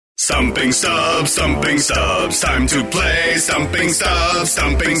Stumping Stubbs, Stumping Stubbs. Time to play Stumping Stubbs,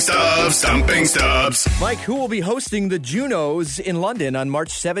 Stumping Stubbs, Stumping Stubbs. Mike, who will be hosting the Junos in London on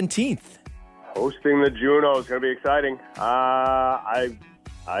March 17th? Hosting the Junos, going to be exciting. I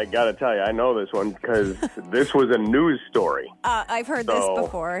got to tell you, I know this one because this was a news story. I've heard this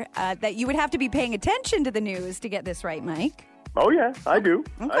before, that you would have to be paying attention to the news to get this right, Mike. Oh, yeah, I do.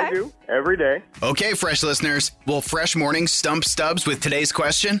 Okay. I do. Every day. Okay, Fresh listeners. Will Fresh Morning Stump Stubbs with today's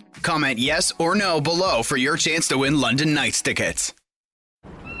question? Comment yes or no below for your chance to win London Knights tickets.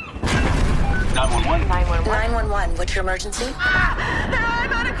 911. 911, what's your emergency?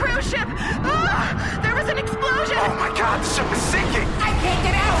 I'm on a cruise ship. There was an explosion. Oh my God, the ship is sinking. I can't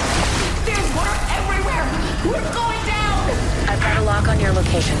get out. There's water everywhere. We're going down. I've got a lock on your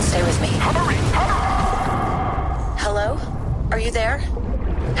location. Stay with me. Hurry. Hello? Are you there?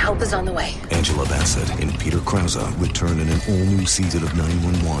 Help is on the way. Angela Bassett and Peter Krause return in an all-new season of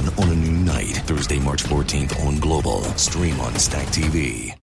 911 on a new night. Thursday, March 14th on Global. Stream on Stack TV.